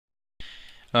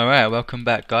Alright, welcome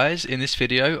back guys. In this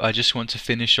video I just want to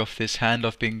finish off this hand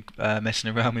I've been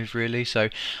messing around with really. So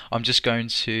I'm just going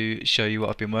to show you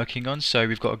what I've been working on. So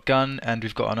we've got a gun and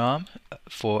we've got an arm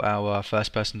for our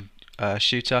first person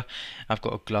shooter. I've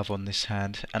got a glove on this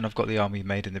hand and I've got the arm we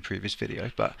made in the previous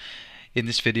video. But in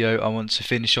this video I want to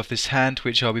finish off this hand,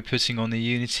 which I'll be putting on the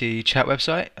Unity chat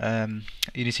website,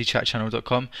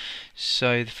 unitychatchannel.com.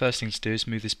 So the first thing to do is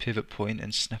move this pivot point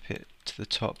and snap it to the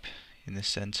top in the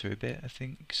center a bit, I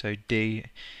think. So D,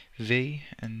 V,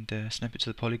 and snap it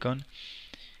to the polygon,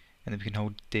 and then we can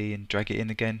hold D and drag it in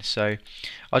again. So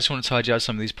I just want to tidy out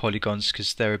some of these polygons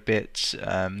because they're a bit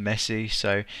messy.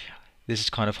 So this is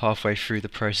kind of halfway through the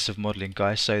process of modeling,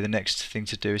 guys. So the next thing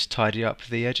to do is tidy up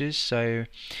the edges. So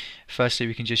firstly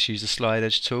we can just use the slide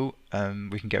edge tool.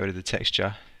 We can get rid of the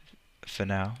texture for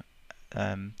now.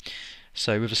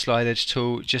 So with a slide edge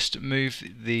tool, just move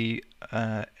the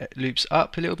loops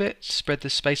up a little bit,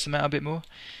 space them out a bit more.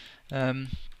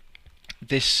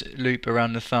 This loop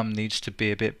around the thumb needs to be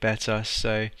a bit better,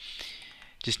 so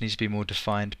just needs to be more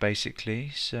defined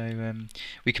basically. So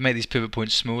we can make these pivot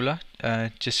points smaller.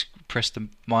 Just press the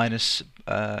minus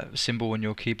symbol on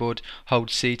your keyboard,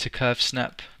 hold C to curve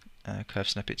snap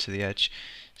it to the edge.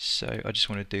 So I just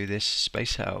want to do this,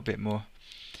 space it out a bit more.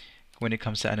 When it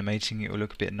comes to animating it will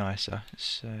look a bit nicer,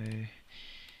 so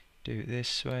do it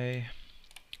this way.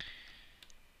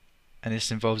 And this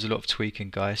involves a lot of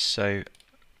tweaking, guys, so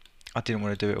I didn't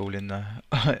want to do it all in the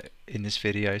in this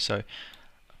video, so I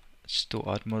just thought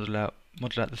I'd model out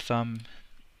the thumb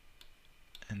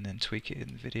and then tweak it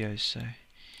in the videos. So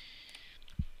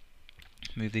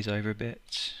move these over a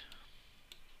bit,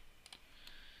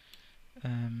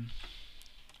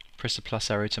 press the plus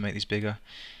arrow to make these bigger.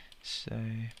 So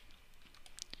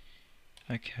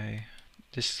okay,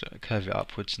 just curve it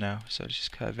upwards now, so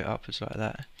just curve it upwards like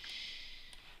that.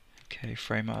 Okay,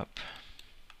 frame up,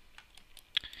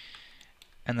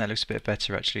 and that looks a bit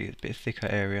better actually, a bit thicker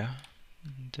area.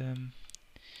 And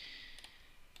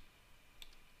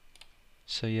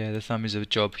so yeah, the thumb is a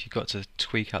job. You've got to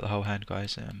tweak out the whole hand,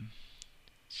 guys.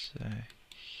 So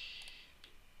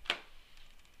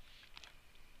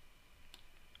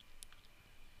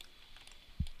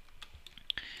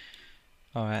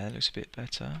alright, that looks a bit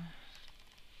better.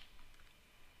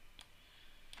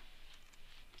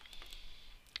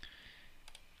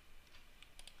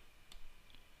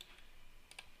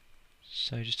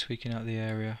 So just tweaking out the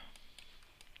area.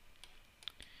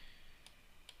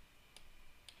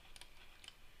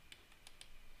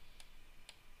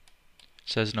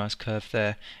 So there's a nice curve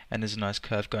there, and there's a nice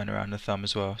curve going around the thumb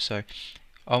as well. So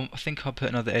I think I'll put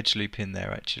another edge loop in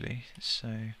there actually. So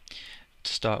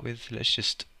to start with, let's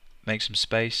just make some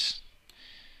space.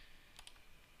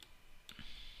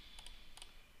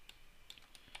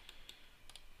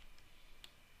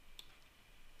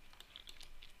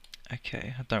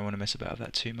 Okay, I don't want to mess about with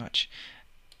that too much.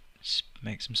 Let's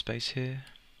make some space here.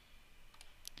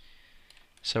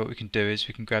 So what we can do is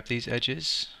we can grab these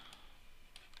edges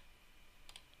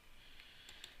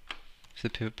so the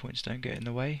pivot points don't get in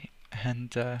the way,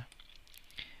 and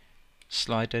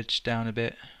slide edge down a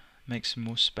bit, make some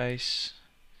more space,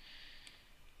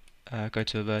 go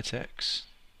to a vertex.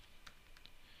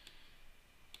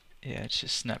 Yeah,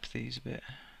 just snap these a bit,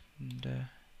 and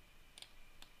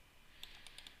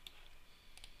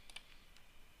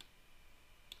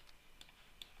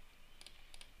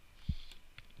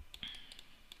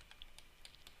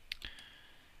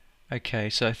okay,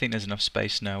 so I think there's enough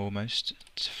space now almost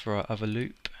for our other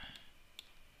loop.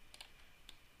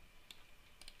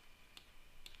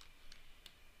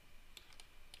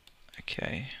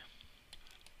 Okay.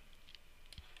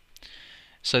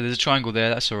 So there's a triangle there,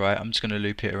 that's alright, I'm just going to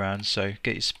loop it around. So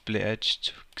get your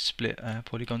split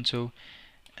polygon tool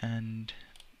and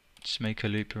just make a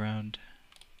loop around.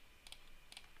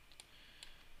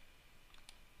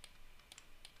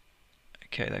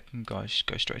 Okay, that can go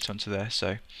straight onto there.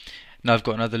 So now I've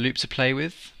got another loop to play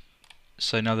with.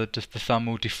 So now the thumb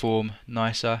will deform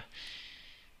nicer.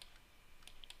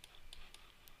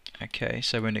 Okay,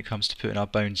 so when it comes to putting our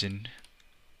bones in,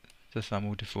 the thumb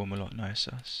will deform a lot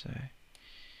nicer. So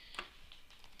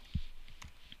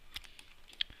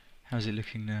how's it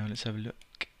looking now? Let's have a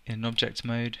look in object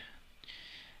mode.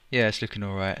 Yeah, it's looking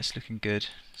alright, it's looking good.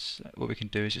 So what we can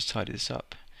do is just tidy this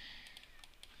up.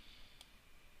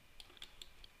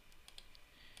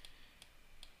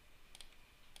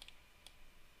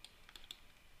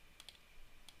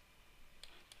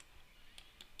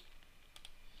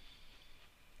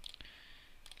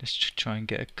 Let's try and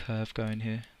get a curve going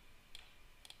here.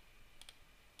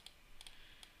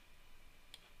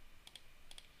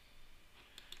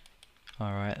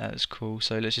 Alright, that's cool.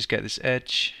 So let's just get this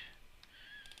edge.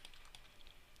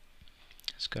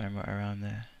 It's going right around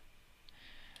there.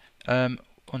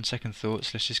 On second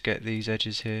thoughts, let's just get these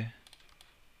edges here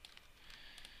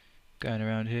going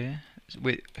around here,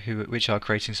 which are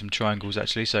creating some triangles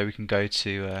actually. So we can go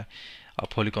to our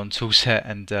polygon tool set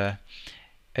and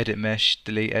edit mesh,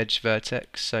 delete edge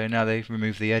vertex. So now they've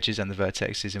removed the edges and the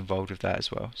vertex is involved with that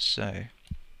as well. So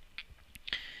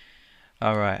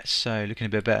alright, so looking a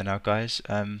bit better now, guys.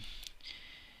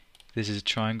 This is a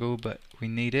triangle, but we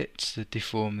need it to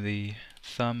deform the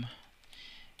thumb,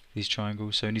 these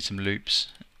triangles, so we need some loops,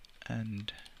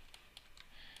 and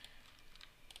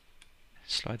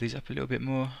slide these up a little bit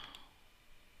more.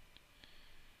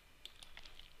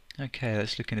 Okay,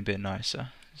 that's looking a bit nicer.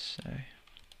 So,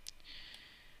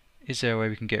 is there a way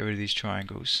we can get rid of these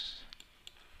triangles?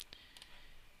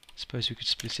 Suppose we could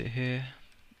split it here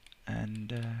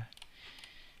and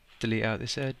delete out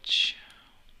this edge.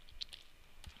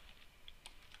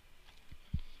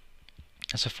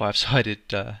 That's a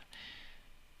five-sided. I'm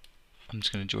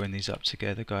just going to join these up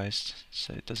together, guys,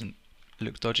 so it doesn't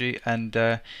look dodgy. And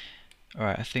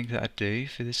alright, I think that'd do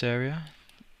for this area.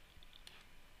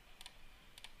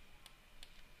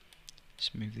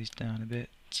 Just move these down a bit.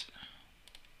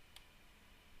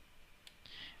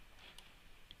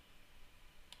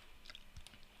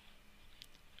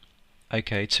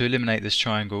 Okay, to eliminate this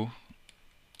triangle,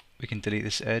 we can delete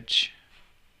this edge,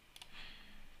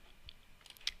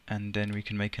 and then we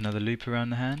can make another loop around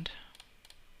the hand.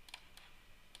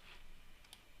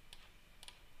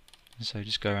 So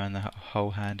just go around the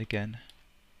whole hand again.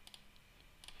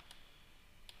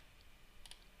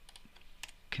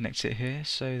 Connect it here,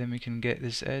 so then we can get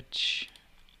this edge.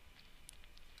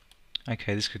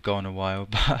 Okay, this could go on a while,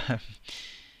 but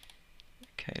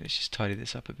okay, let's just tidy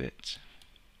this up a bit.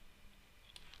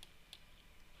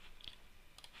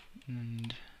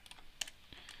 And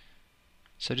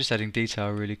so just adding detail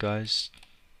really, guys,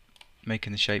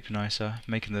 making the shape nicer,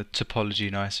 making the topology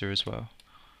nicer as well.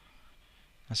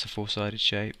 That's a four-sided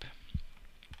shape.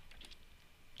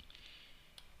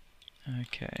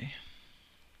 Okay.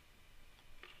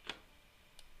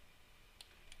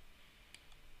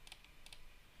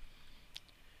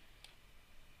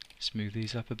 Let's move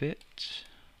these up a bit.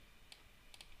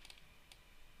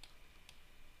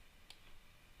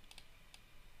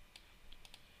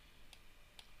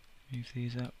 Move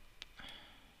these up.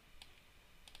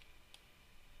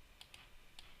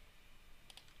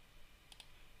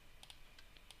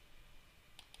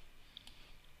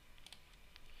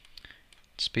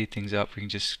 To speed things up, we can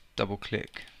just double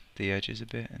click the edges a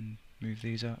bit and move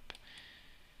these up,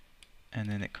 and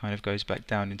then it kind of goes back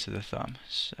down into the thumb.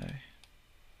 So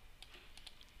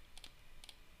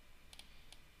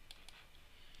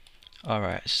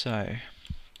alright, so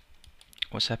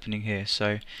what's happening here?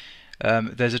 So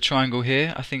there's a triangle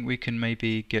here. I think we can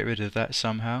maybe get rid of that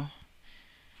somehow.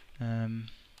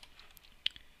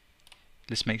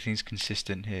 Let's make things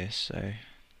consistent here. So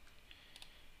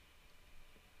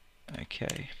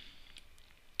okay,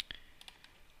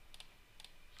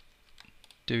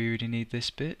 do we really need this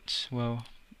bit? Well,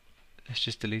 let's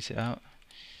just delete it out.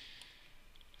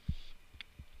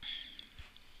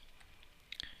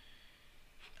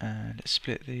 And let's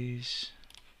split these.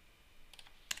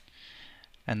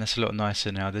 And that's a lot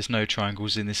nicer now. There's no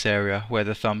triangles in this area where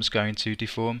the thumb's going to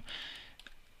deform.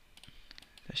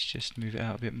 Let's just move it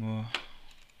out a bit more.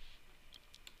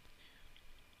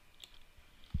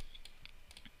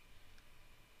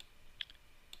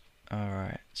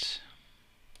 Alright.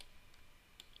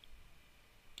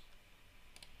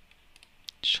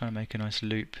 Just trying to make a nice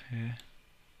loop here.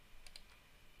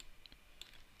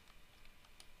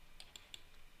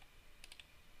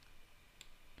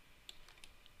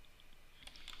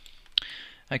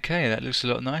 Okay, that looks a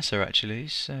lot nicer actually.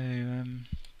 So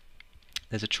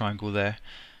there's a triangle there.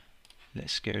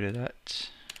 Let's get rid of that.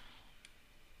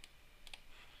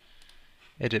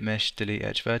 Edit mesh, delete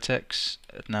edge vertex.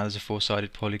 Now there's a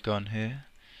four-sided polygon here.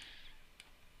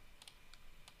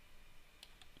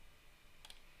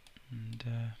 And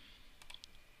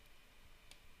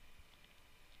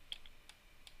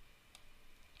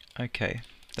okay,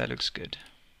 that looks good.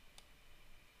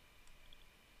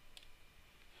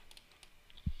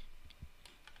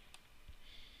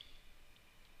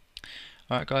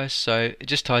 Alright guys, so it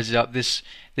just ties it up. This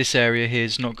area here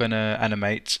is not going to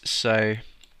animate, so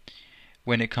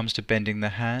when it comes to bending the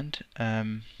hand,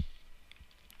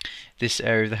 this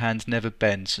area of the hand never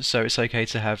bends, so it's okay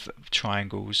to have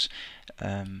triangles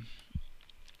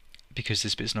because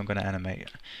this bit's not going to animate.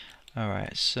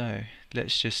 Alright, so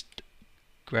let's just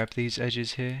grab these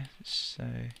edges here. So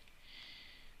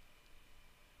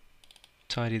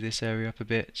tidy this area up a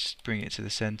bit, just bring it to the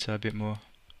center a bit more.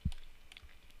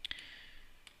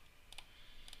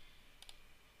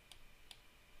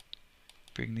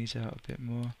 Bring these out a bit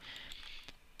more.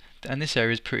 And this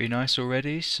area is pretty nice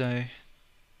already, so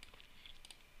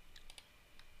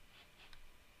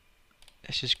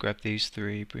let's just grab these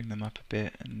three, bring them up a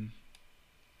bit, and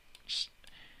just,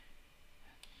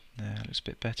 there, that looks a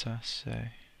bit better. So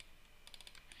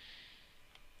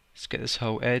let's get this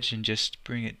whole edge and just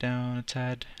bring it down a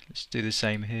tad. Let's do the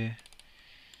same here.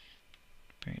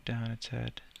 Bring it down a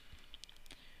tad.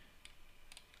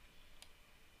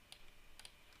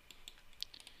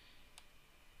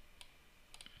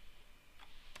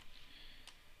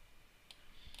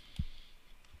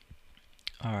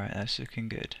 Alright, that's looking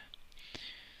good.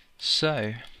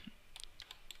 So,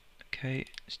 okay,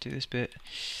 let's do this bit.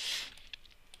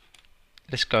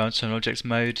 Let's go on to an object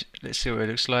mode. Let's see what it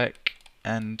looks like.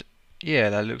 And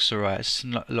yeah, that looks alright. It's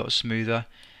a lot smoother.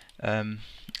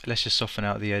 Let's just soften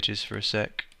out the edges for a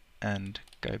sec and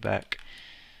go back.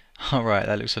 Alright,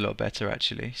 that looks a lot better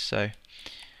actually. So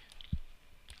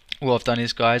what I've done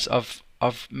is, guys,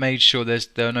 I've made sure there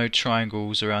are no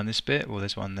triangles around this bit. Well,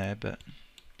 there's one there, but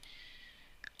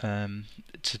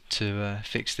to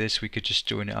fix this, we could just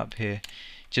join it up here,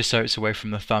 just so it's away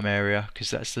from the thumb area, because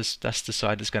that's the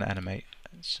side that's going to animate.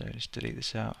 So let's delete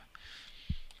this out.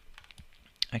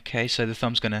 Okay, so the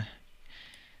thumb's going to.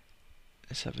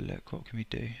 Let's have a look. What can we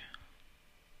do?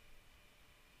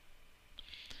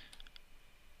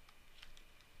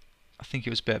 I think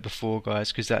it was better before,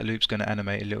 guys, because that loop's going to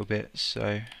animate a little bit.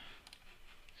 So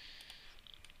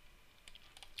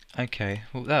okay,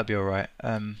 well that'll be alright.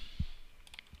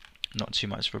 Not too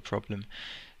much of a problem.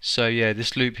 So yeah,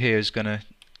 this loop here is gonna,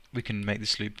 we can make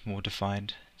this loop more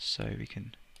defined, so we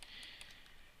can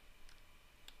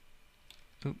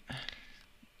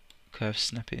curve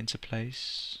snap it into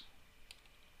place.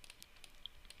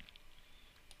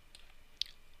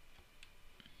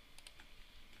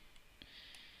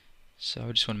 So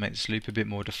I just want to make this loop a bit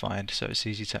more defined so it's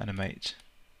easy to animate.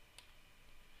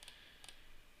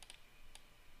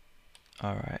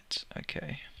 Alright,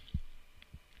 okay.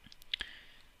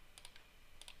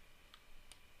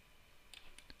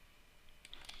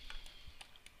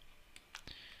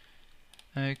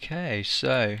 Okay,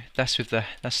 so that's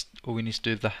all we need to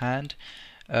do with the hand.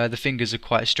 The fingers are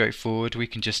quite straightforward. We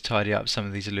can just tidy up some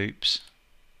of these loops,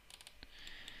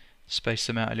 space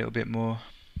them out a little bit more.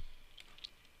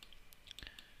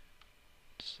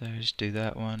 So just do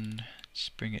that one,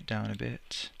 just bring it down a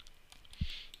bit.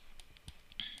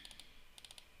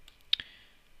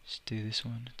 Just do this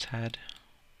one a tad.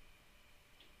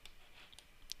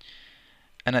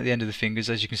 And at the end of the fingers,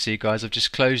 as you can see, guys, I've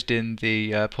just closed in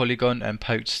the polygon and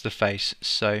poked the face.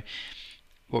 So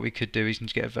what we could do is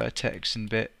get a vertex and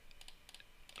bit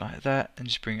like that, and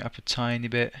just bring it up a tiny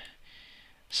bit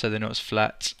so they're not as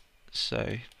flat.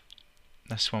 So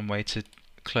that's one way to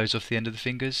close off the end of the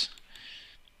fingers.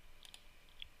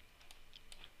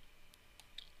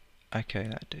 Okay,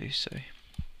 that'll do. So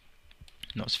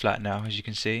not as flat now, as you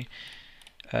can see.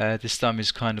 This thumb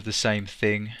is kind of the same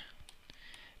thing.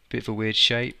 Bit of a weird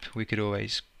shape. We could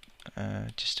always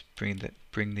just bring the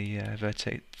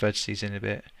vertices in a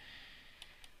bit.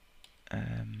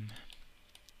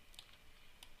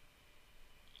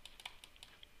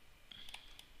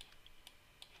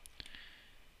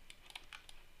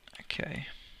 Okay.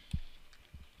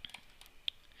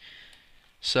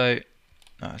 So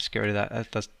let's get rid of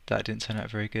that. That didn't turn out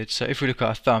very good. So if we look at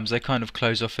our thumbs, they kind of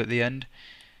close off at the end.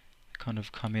 They kind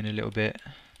of come in a little bit.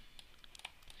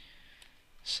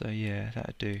 So yeah,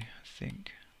 that'd do, I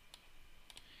think.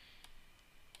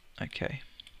 Okay.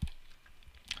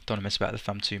 Don't want to mess about the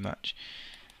thumb too much.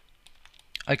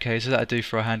 Okay, so that'll do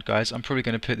for our hand, guys. I'm probably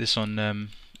going to put this on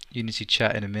Unity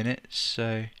chat in a minute.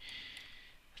 So I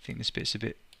think this bit's a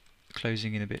bit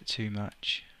closing in a bit too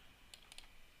much.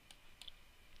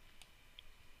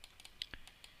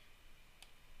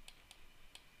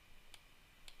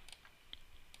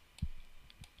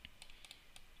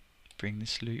 Bring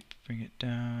this loop, bring it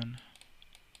down.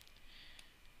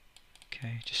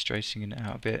 Okay, just straightening it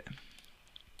out a bit.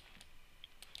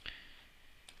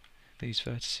 These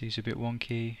vertices are a bit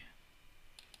wonky.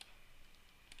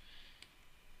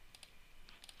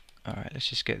 Alright, let's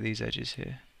just get these edges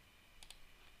here.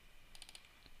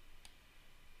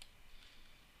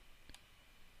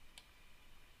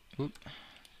 Oop,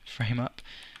 frame up.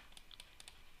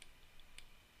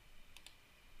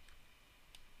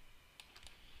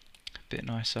 A bit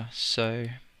nicer. So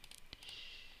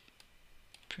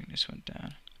bring this one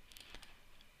down.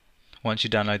 Once you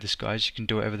download this, guys, you can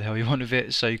do whatever the hell you want with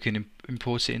it. So you can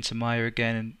import it into Maya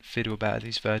again and fiddle about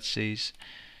these vertices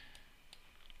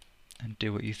and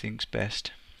do what you think's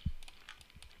best.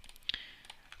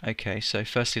 Okay, so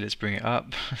firstly let's bring it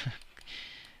up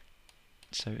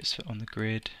so it's on the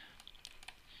grid.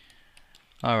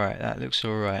 Alright, that looks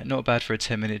alright. Not bad for a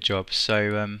 10-minute job.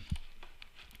 So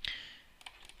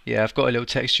yeah, I've got a little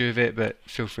texture of it, but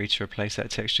feel free to replace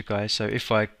that texture, guys. So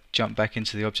if I jump back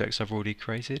into the objects I've already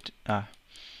created, I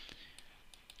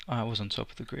was on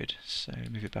top of the grid, so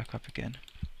move it back up again.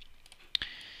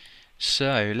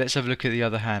 So let's have a look at the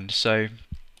other hand. So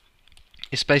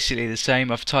it's basically the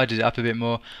same. I've tidied it up a bit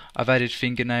more. I've added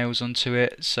fingernails onto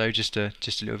it, so just a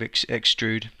little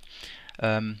extrude.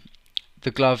 The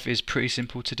glove is pretty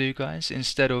simple to do, guys.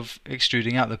 Instead of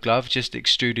extruding out the glove, just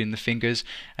extruding the fingers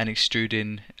and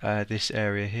extruding this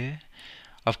area here.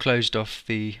 I've closed off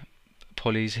the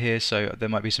polys here, so there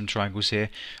might be some triangles here.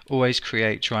 Always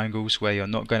create triangles where you're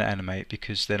not going to animate,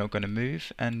 because they're not going to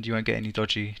move and you won't get any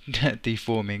dodgy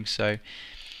deforming. So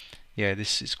yeah,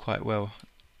 this is quite well.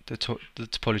 The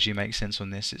topology makes sense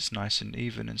on this. It's nice and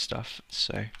even and stuff.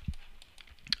 So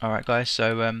alright, guys,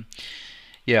 so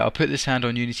yeah, I'll put this hand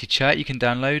on Unity Chat. You can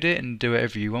download it and do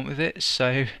whatever you want with it.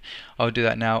 So I'll do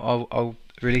that now. I'll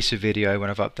release a video when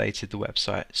I've updated the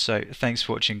website. So thanks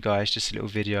for watching, guys. Just a little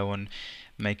video on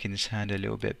making this hand a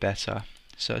little bit better.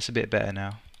 So it's a bit better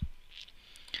now.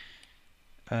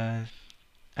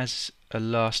 As a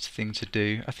last thing to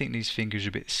do, I think these fingers are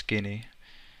a bit skinny.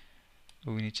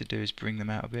 All we need to do is bring them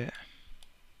out a bit.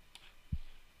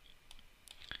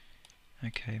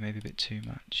 Okay, maybe a bit too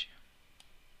much.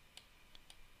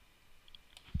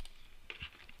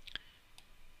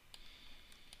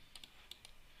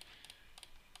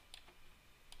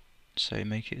 So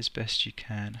make it as best you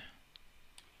can.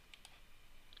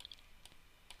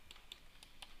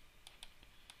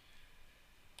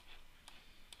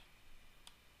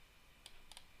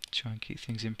 Try and keep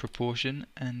things in proportion,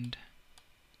 and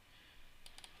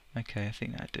okay, I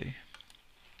think that'll do.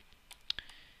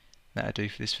 That'll do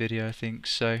for this video, I think.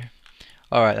 So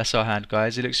alright, that's our hand,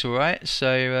 guys. It looks alright.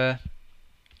 So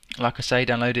like I say,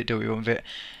 download it, do what you want with it,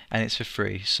 and it's for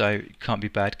free, so it can't be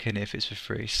bad, can it, if it's for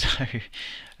free? So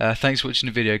thanks for watching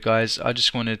the video, guys. I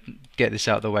just want to get this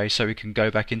out of the way so we can go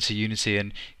back into Unity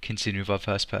and continue with our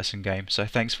first person game. So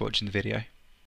thanks for watching the video.